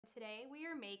today we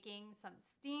are making some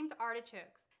steamed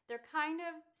artichokes. They're kind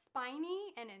of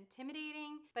spiny and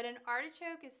intimidating, but an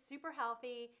artichoke is super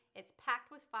healthy. It's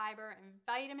packed with fiber and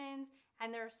vitamins,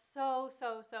 and they're so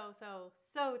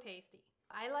tasty.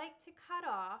 I like to cut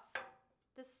off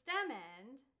the stem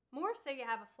end, more so you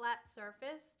have a flat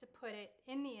surface to put it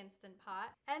in the Instant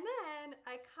Pot. And then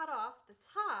I cut off the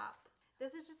top.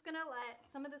 This is just gonna let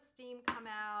some of the steam come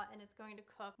out and it's going to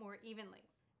cook more evenly.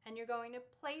 And you're going to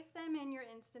place them in your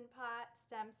Instant Pot,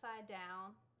 stem side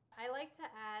down. I like to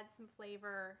add some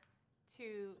flavor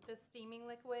to the steaming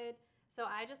liquid, so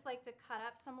I just like to cut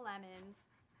up some lemons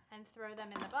and throw them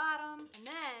in the bottom. And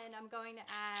then I'm going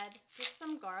to add just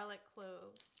some garlic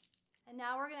cloves. And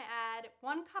now we're gonna add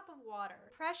 1 cup of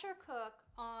water. Pressure cook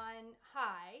on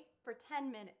high for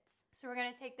 10 minutes. So we're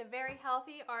gonna take the very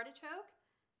healthy artichoke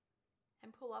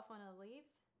and pull off one of the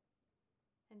leaves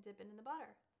and dip it in the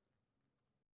butter.